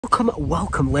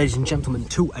Welcome, ladies and gentlemen,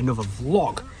 to another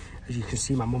vlog. As you can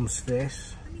see, my mum's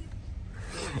face.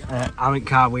 I'm in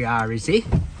car we are, is he?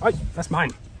 Right, that's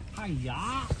mine.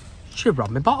 Hiya. Should have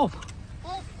robbed my bottle.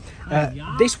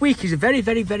 This week is a very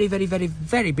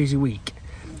busy week.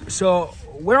 So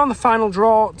we're on the final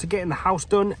draw to getting the house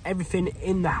done. Everything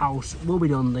in the house will be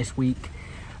done this week.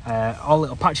 All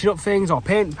little patching up things, or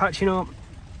paint patching up.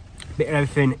 Bit of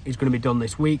everything is going to be done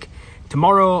this week.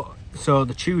 Tomorrow, so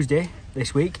the Tuesday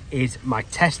this week, is my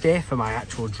test day for my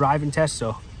actual driving test.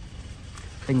 So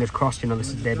fingers crossed, you know, this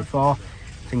is the day before.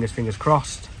 Fingers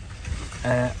crossed.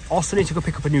 Also need to go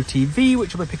pick up a new TV,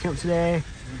 which I'll be picking up today.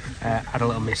 Had a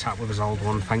little mishap with his old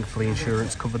one. Thankfully,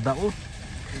 insurance covered that one.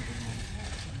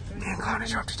 Me and Glenn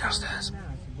dropped it downstairs.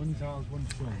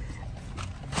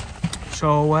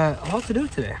 So, a lot to do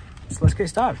today. So let's get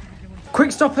started.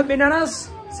 Quick stop at my nana's.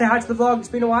 Say hi to the vlog. It's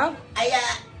been a while. Hiya.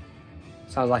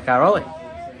 Sounds like our Ollie.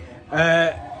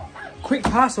 Quick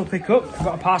parcel pickup. I've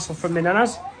got a parcel from my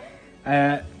nana's.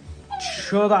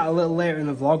 Show that a little later in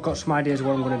the vlog. Got some ideas of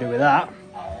what I'm going to do with that.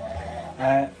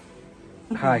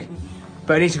 Hi.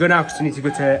 But I need to go now because I need to go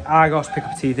to Argos, pick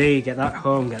up a TV, get that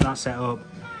home, get that set up.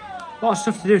 A lot of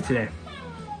stuff to do today.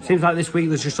 Seems like this week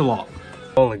there's just a lot.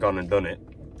 I've only gone and done it.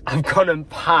 I've gone and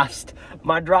passed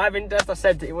my driving test. I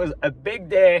said it was a big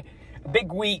day, a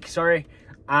big week, sorry,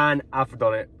 and I've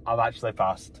done it. I've actually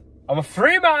passed. I'm a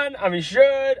free man, I'm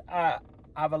insured, I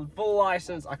have a full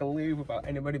license, I can leave without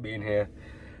anybody being here.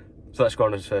 So let's go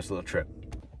on this first little trip.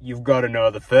 You've got to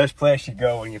know the first place you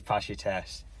go when you pass your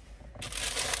test.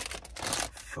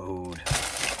 Food.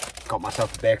 Got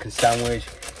myself a bacon sandwich,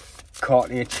 caught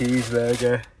me a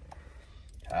cheeseburger.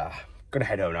 Gonna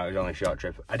head home now. It was only a short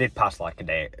trip. I did pass like a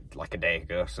day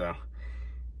ago, so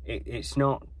it's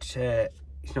not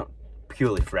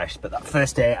purely fresh. But that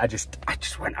first day, I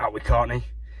just went out with Courtney.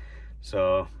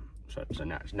 So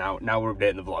now we're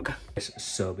updating the vlog. It's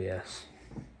so BS.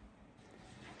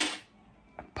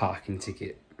 A parking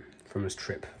ticket from his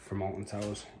trip from Alton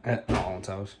Towers. Not Alton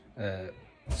Towers.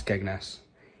 Skegness.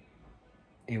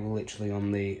 It was literally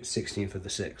on the 16th of the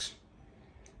 6th.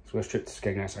 So I trip to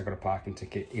Skegness, I got a parking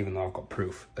ticket, even though I've got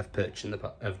proof of purchasing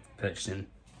the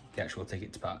actual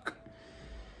ticket to park.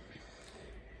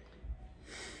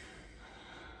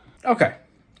 Okay,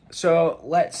 so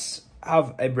let's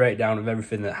have a breakdown of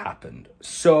everything that happened.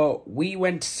 So we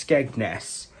went to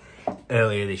Skegness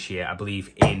earlier this year, I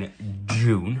believe in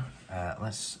June.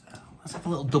 Let's have a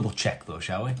little double check though,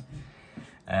 shall we?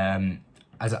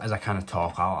 As I kind of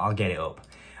talk, I'll get it up.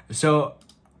 So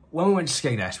when we went to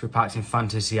Skegness, we parked in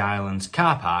Fantasy Island's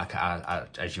car park.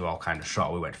 As you all kind of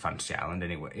saw, we went to Fantasy Island,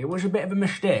 and it was a bit of a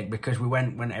mistake because we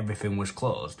went when everything was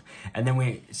closed. And then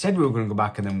we said we were going to go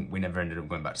back, and then we never ended up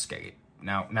going back to Skeg.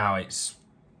 Now it's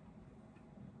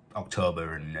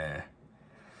October, and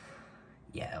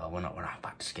yeah, well, we're not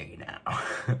back to Skeg now.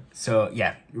 So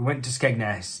yeah, we went to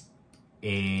Skegness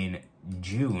in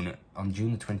June, on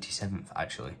June the 27th,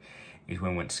 actually, is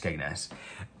when we went to Skegness.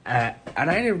 And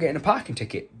I ended up getting a parking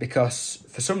ticket because,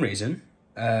 for some reason,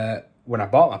 when I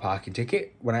bought my parking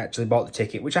ticket, when I actually bought the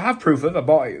ticket, which I have proof of, I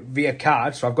bought it via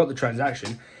card, so I've got the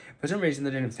transaction. For some reason,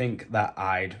 they didn't think that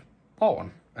I'd bought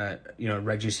one. You know,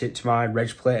 registered it to my reg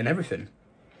plate and everything.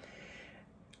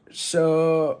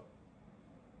 So,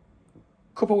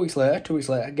 a couple of weeks later, 2 weeks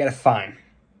later, I get a fine.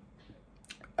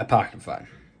 A parking fine.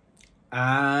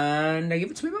 And I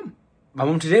give it to my mum. My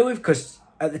mum to deal with, because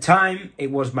at the time, it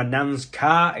was my nan's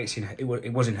car. It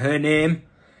was in her name,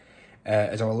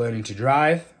 as I was learning to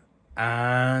drive.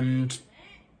 And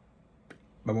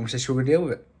my mum said she was going to deal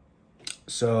with it.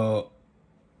 So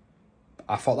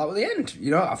I thought that was the end.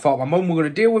 You know, I thought my mum was going to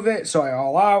deal with it, sort it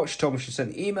all out. She told me she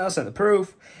sent the email, sent the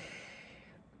proof.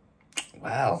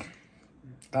 Well,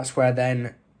 that's where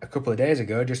then, a couple of days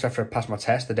ago, just after I passed my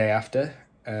test, the day after,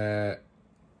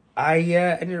 I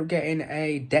ended up getting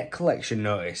a debt collection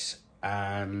notice.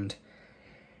 And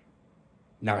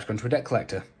now it's gone to a debt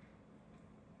collector.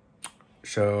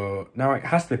 So now it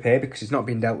has to be paid because it's not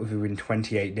been dealt with within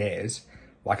 28 days,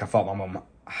 like I thought my mum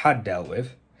had dealt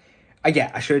with.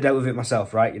 I should have dealt with it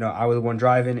myself, right? You know, I was the one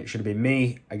driving, it should have been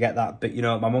me. I get that. But, you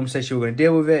know, my mum said she was going to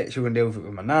deal with it. She was going to deal with it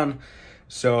with my nan.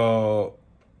 So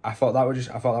I thought that was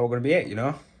going to be it, you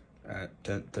know?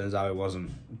 Turns out it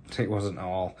wasn't. It wasn't at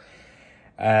all.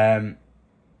 So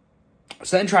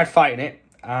then tried fighting it.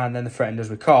 And then the threatened us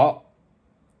with court.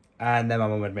 And then my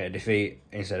mum admitted defeat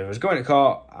instead of us going to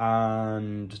court.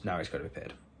 And now it's got to be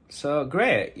paid. So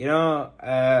great, you know,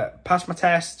 passed my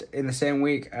test in the same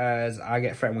week as I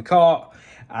get threatened with court.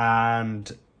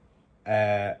 And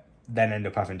then end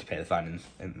up having to pay the fine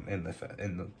in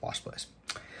the last place.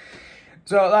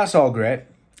 So that's all great.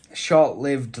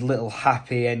 short-lived little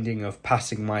happy ending of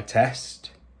passing my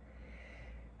test.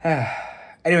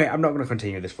 Anyway, I'm not going to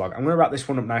continue this vlog. I'm going to wrap this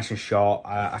one up nice and short.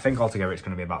 I think altogether it's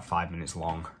going to be about 5 minutes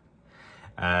long.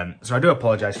 So I do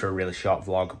apologise for a really short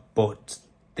vlog, but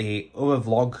the other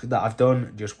vlog that I've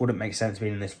done just wouldn't make sense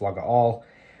being in this vlog at all.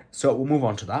 So we'll move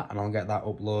on to that, and I'll get that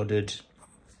uploaded.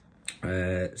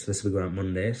 So this will be going out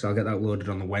Monday, so I'll get that uploaded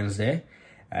on the Wednesday.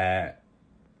 And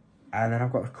then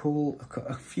I've got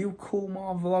a few cool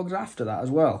more vlogs after that as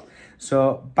well.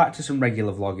 So back to some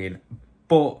regular vlogging,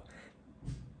 but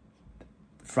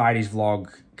Friday's vlog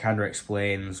kind of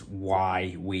explains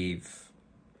why we've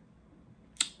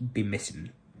been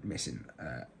missing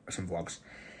some vlogs.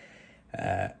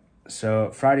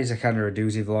 So Friday's a kind of a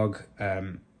doozy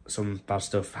vlog. Some bad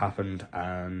stuff happened,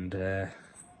 and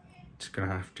it's you're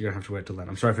gonna have to wait till then.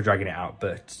 I'm sorry for dragging it out,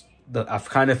 but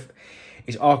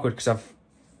it's awkward because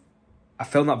I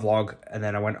filmed that vlog and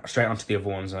then I went straight onto the other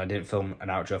ones, and I didn't film an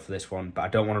outro for this one, but I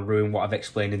don't want to ruin what I've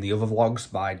explained in the other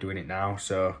vlogs by doing it now,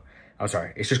 so I'm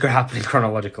sorry. It's just going to happen in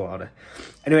chronological order.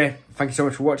 Anyway, thank you so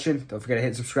much for watching. Don't forget to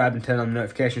hit subscribe and turn on the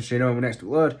notifications so you know when we next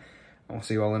upload, and we'll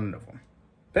see you all in another one.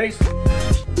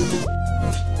 Peace!